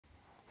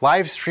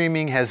Live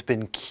streaming has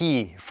been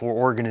key for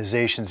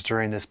organizations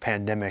during this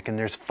pandemic, and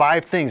there's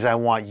 5 things I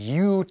want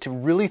you to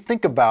really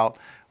think about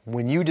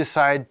when you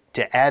decide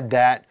to add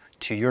that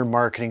to your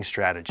marketing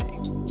strategy.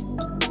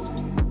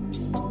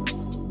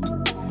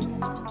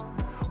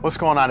 What's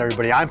going on,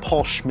 everybody? I'm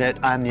Paul Schmidt.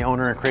 I'm the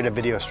owner and creative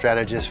video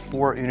strategist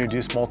for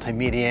UnoDeuce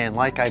Multimedia, and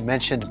like I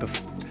mentioned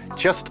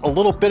just a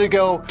little bit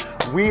ago,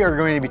 we are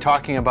going to be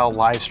talking about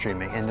live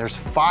streaming, and there's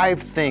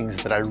 5 things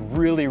that I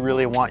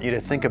really want you to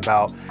think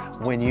about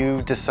when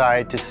you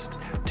decide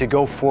to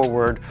go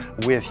forward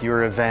with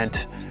your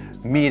event,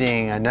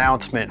 meeting,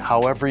 announcement,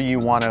 however you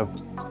want to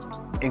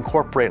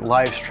incorporate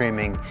live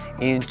streaming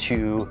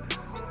into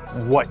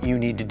what you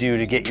need to do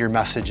to get your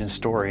message and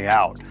story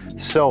out.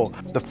 So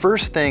the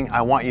first thing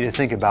I want you to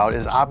think about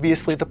is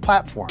obviously the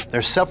platform.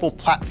 There's several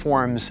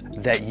platforms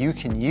that you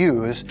can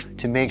use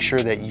to make sure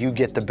that you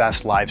get the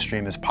best live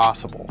stream as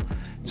possible.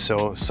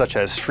 So such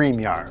as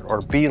StreamYard or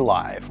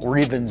BeLive or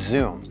even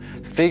Zoom.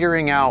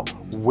 Figuring out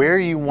where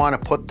you want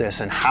to put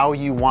this and how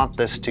you want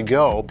this to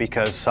go,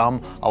 because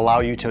some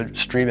allow you to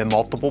stream in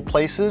multiple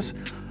places,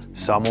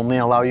 some only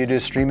allow you to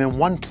stream in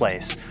one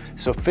place.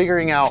 So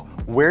figuring out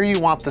where you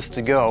want this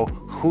to go,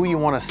 who you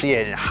want to see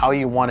it, and how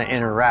you want to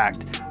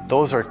interact,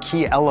 those are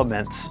key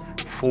elements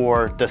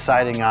for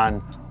deciding on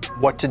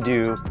what to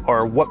do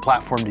or what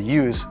platform to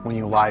use when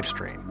you live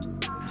stream.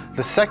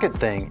 The second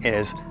thing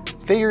is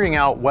figuring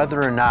out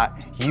whether or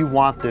not you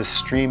want this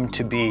stream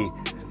to be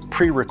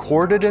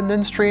pre-recorded and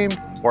then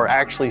streamed, or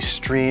actually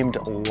streamed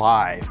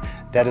live.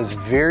 That is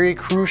very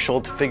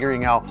crucial to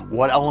figuring out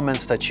what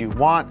elements that you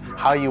want,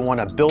 how you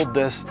want to build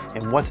this,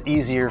 and what's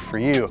easier for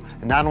you.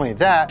 And not only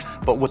that,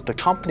 but with the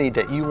company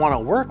that you want to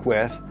work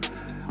with,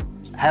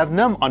 have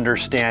them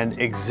understand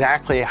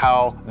exactly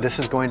how this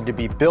is going to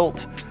be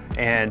built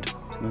and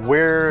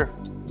where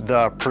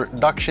the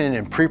production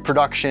and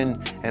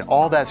pre-production and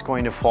all that's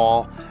going to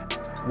fall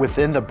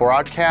within the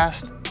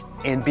broadcast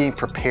and being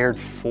prepared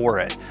for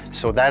it.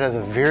 So that is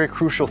a very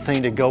crucial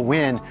thing to go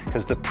in,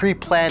 because the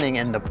pre-planning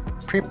and the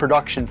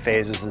pre-production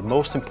phase is the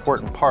most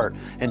important part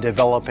in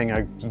developing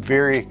a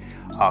very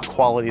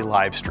quality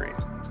live stream.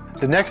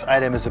 The next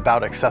item is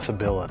about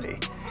accessibility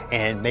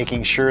and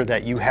making sure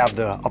that you have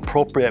the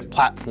appropriate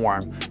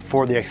platform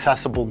for the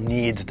accessible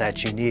needs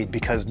that you need,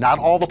 because not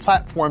all the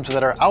platforms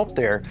that are out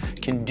there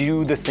can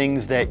do the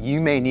things that you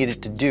may need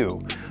it to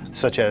do,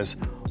 such as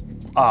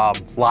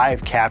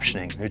live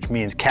captioning, which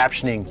means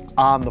captioning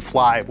on the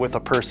fly with a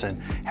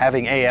person,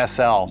 having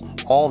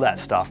ASL, all that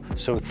stuff.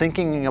 So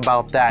thinking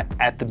about that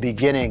at the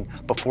beginning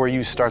before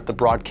you start the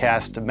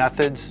broadcast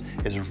methods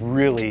is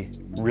really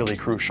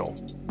crucial.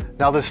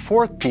 Now this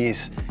fourth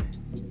piece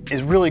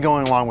is really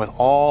going along with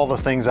all the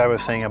things I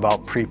was saying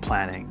about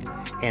pre-planning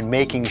and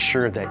making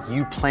sure that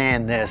you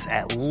plan this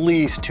at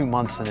least 2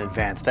 months in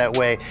advance. That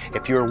way,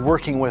 if you're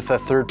working with a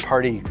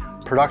third-party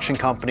production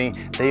company,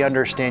 they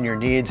understand your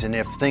needs, and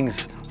if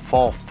things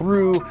fall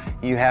through,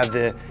 you have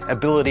the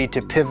ability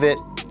to pivot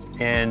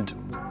and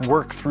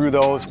work through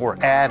those or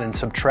add and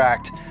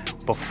subtract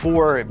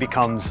before it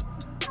becomes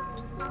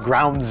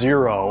ground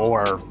zero,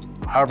 or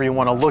however you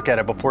want to look at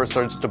it, before it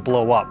starts to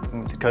blow up,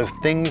 because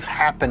things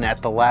happen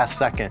at the last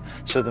second.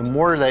 So the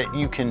more that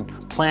you can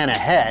plan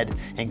ahead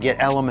and get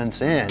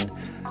elements in,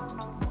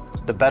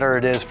 the better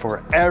it is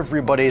for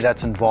everybody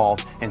that's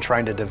involved in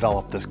trying to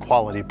develop this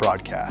quality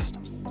broadcast.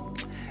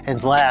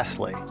 And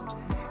lastly,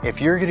 if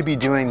you're going to be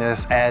doing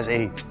this as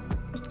a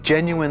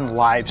genuine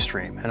live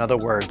stream, in other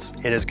words,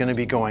 it is going to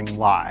be going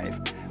live,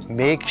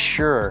 make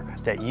sure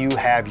that you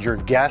have your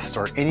guests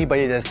or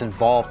anybody that's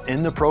involved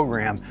in the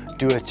program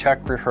do a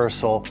tech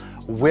rehearsal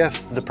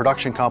with the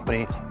production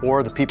company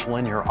or the people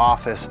in your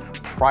office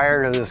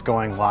prior to this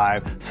going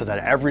live, so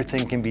that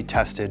everything can be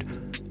tested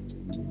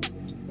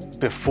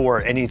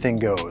before anything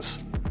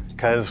goes.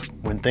 Because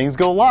when things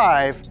go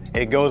live,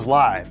 it goes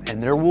live, and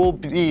there will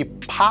be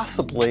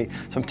possibly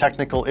some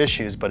technical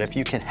issues, but if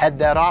you can head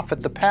that off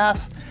at the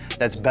pass,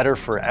 that's better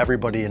for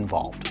everybody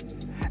involved.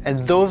 And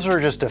those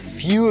are just a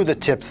few of the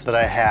tips that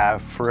I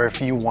have for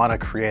if you want to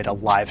create a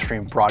live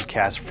stream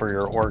broadcast for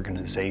your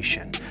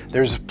organization.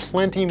 There's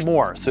plenty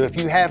more, so if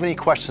you have any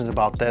questions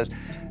about that,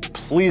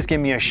 please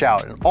give me a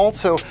shout. And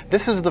also,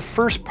 this is the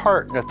first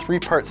part in a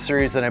 3-part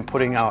series that I'm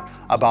putting out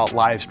about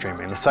live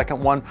streaming. The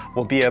second one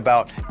will be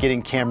about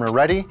getting camera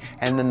ready,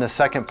 and then the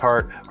second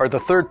part, or the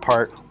third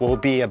part, will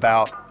be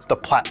about the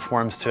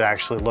platforms to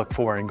actually look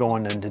for and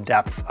going into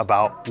depth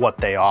about what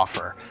they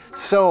offer.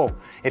 So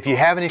if you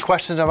have any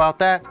questions about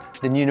that,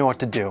 then you know what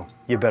to do.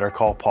 You better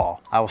call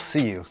Paul. I will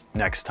see you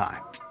next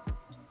time.